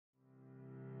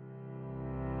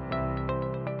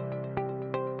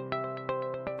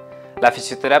La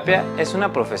fisioterapia es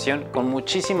una profesión con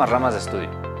muchísimas ramas de estudio.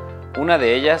 Una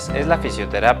de ellas es la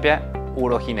fisioterapia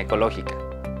uroginecológica.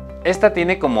 Esta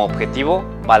tiene como objetivo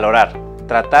valorar,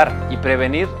 tratar y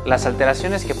prevenir las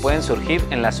alteraciones que pueden surgir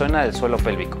en la zona del suelo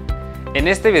pélvico. En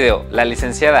este video, la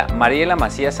licenciada Mariela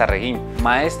Macías Arreguín,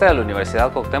 maestra de la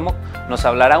Universidad Cuauhtémoc, nos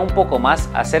hablará un poco más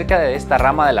acerca de esta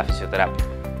rama de la fisioterapia.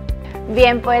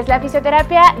 Bien, pues la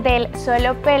fisioterapia del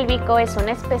suelo pélvico es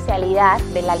una especialidad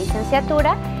de la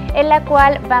licenciatura en la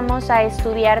cual vamos a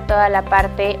estudiar toda la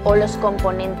parte o los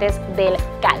componentes del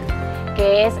calvo,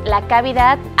 que es la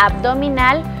cavidad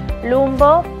abdominal,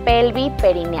 lumbo, pelvi,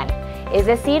 perineal, es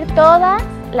decir, todas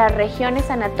las regiones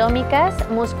anatómicas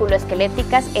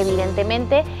musculoesqueléticas,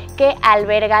 evidentemente, que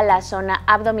alberga la zona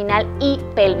abdominal y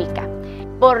pélvica.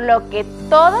 Por lo que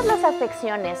todas las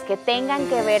afecciones que tengan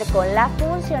que ver con la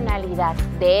funcionalidad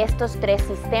de estos tres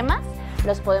sistemas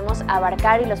los podemos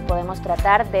abarcar y los podemos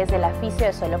tratar desde la fisio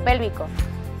de suelo pélvico.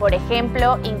 Por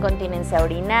ejemplo, incontinencia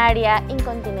urinaria,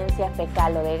 incontinencia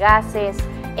fecal o de gases,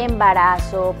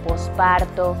 embarazo,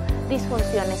 posparto,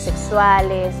 disfunciones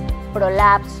sexuales,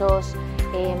 prolapsos,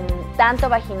 tanto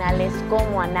vaginales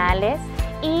como anales,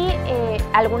 y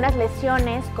algunas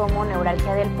lesiones como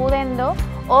neuralgia del pudendo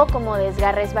o como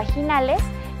desgarres vaginales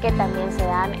que también se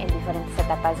dan en diferentes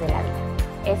etapas de la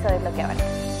vida. Eso es lo que abarca.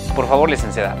 Por favor,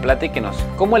 licenciada, platíquenos,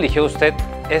 ¿cómo eligió usted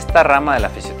esta rama de la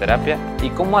fisioterapia y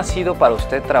cómo ha sido para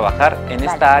usted trabajar en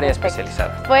esta área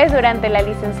especializada? Pues durante la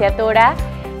licenciatura,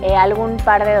 algún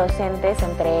par de docentes,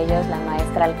 entre ellos la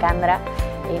maestra Alcandra,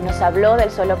 nos habló del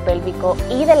suelo pélvico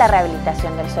y de la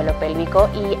rehabilitación del suelo pélvico,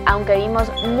 y aunque vimos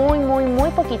muy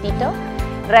poquitito,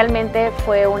 realmente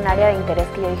fue un área de interés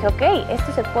que yo dije, ok,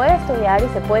 esto se puede estudiar y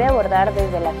se puede abordar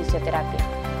desde la fisioterapia.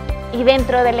 Y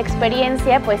dentro de la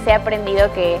experiencia pues he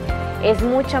aprendido que es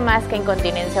mucho más que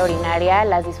incontinencia urinaria.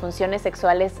 Las disfunciones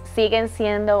sexuales siguen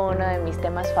siendo uno de mis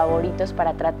temas favoritos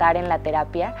para tratar en la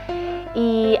terapia,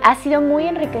 y ha sido muy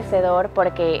enriquecedor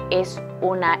porque es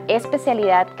una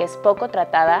especialidad que es poco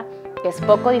tratada, que es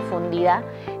poco difundida,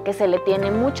 que se le tiene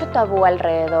mucho tabú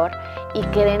alrededor y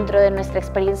que dentro de nuestra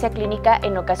experiencia clínica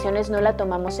en ocasiones no la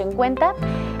tomamos en cuenta,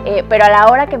 pero a la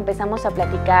hora que empezamos a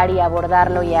platicar y a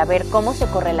abordarlo y a ver cómo se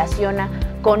correlaciona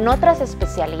con otras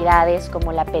especialidades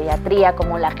como la pediatría,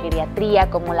 como la geriatría,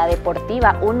 como la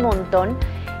deportiva, un montón,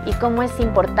 y cómo es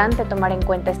importante tomar en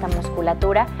cuenta esta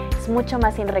musculatura, es mucho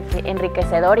más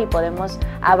enriquecedor y podemos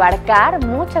abarcar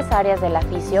muchas áreas de la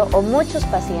fisio o muchos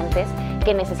pacientes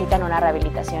que necesitan una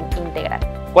rehabilitación integral.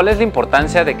 ¿Cuál es la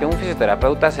importancia de que un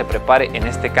fisioterapeuta se prepare en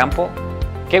este campo?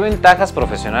 ¿Qué ventajas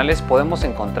profesionales podemos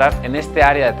encontrar en este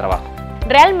área de trabajo?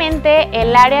 Realmente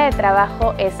el área de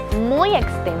trabajo es muy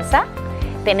extensa.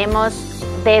 Tenemos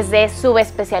desde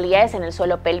subespecialidades en el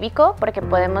suelo pélvico, porque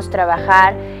podemos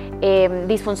trabajar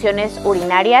disfunciones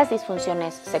urinarias,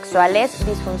 disfunciones sexuales,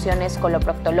 disfunciones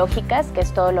coloproctológicas, que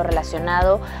es todo lo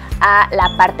relacionado a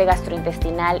la parte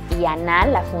gastrointestinal y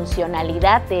anal, la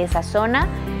funcionalidad de esa zona,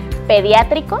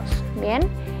 pediátricos, bien,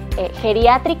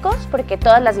 geriátricos, porque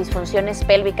todas las disfunciones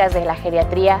pélvicas de la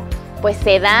geriatría pues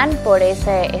se dan por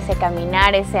ese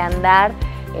caminar, ese andar,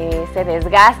 ese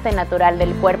desgaste natural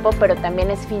del cuerpo, pero también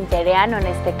esfintereano en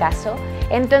este caso.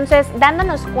 Entonces,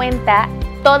 dándonos cuenta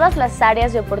todas las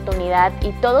áreas de oportunidad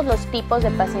y todos los tipos de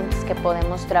pacientes que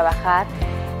podemos trabajar,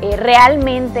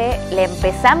 realmente le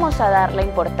empezamos a dar la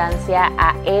importancia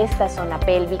a esta zona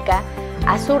pélvica,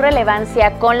 a su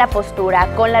relevancia con la postura,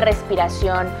 con la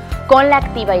respiración, con la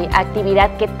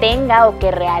actividad que tenga o que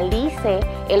realice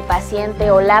el paciente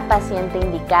o la paciente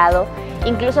indicado.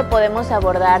 Incluso podemos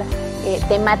abordar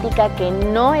temática que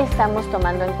no estamos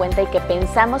tomando en cuenta y que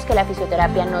pensamos que la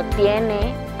fisioterapia no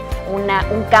tiene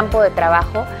un campo de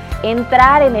trabajo.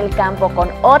 Entrar en el campo con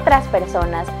otras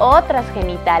personas, otras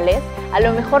genitales, a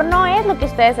lo mejor no es lo que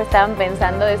ustedes estaban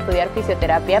pensando de estudiar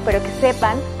fisioterapia, pero que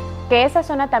sepan que esa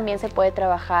zona también se puede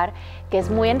trabajar, que es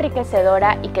muy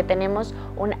enriquecedora y que tenemos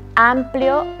un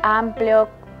amplio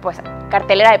pues,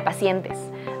 cartelera de pacientes.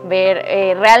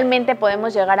 Realmente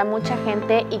podemos llegar a mucha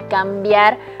gente y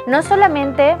cambiar no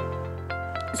solamente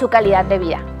su calidad de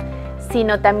vida,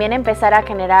 sino también empezar a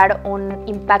generar un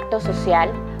impacto social,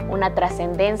 una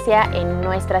trascendencia en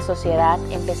nuestra sociedad,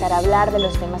 empezar a hablar de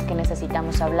los temas que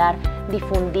necesitamos hablar,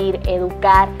 difundir,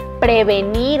 educar,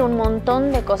 prevenir un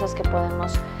montón de cosas que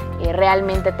podemos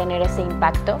realmente tener ese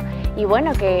impacto. Y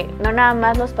bueno, que no nada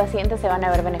más los pacientes se van a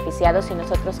ver beneficiados,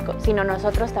 sino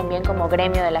nosotros también como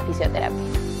gremio de la fisioterapia.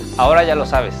 Ahora ya lo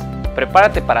sabes,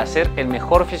 prepárate para ser el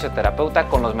mejor fisioterapeuta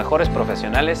con los mejores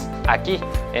profesionales aquí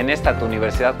en esta tu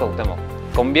Universidad Cuauhtémoc.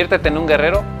 Conviértete en un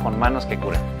guerrero con manos que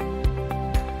curan.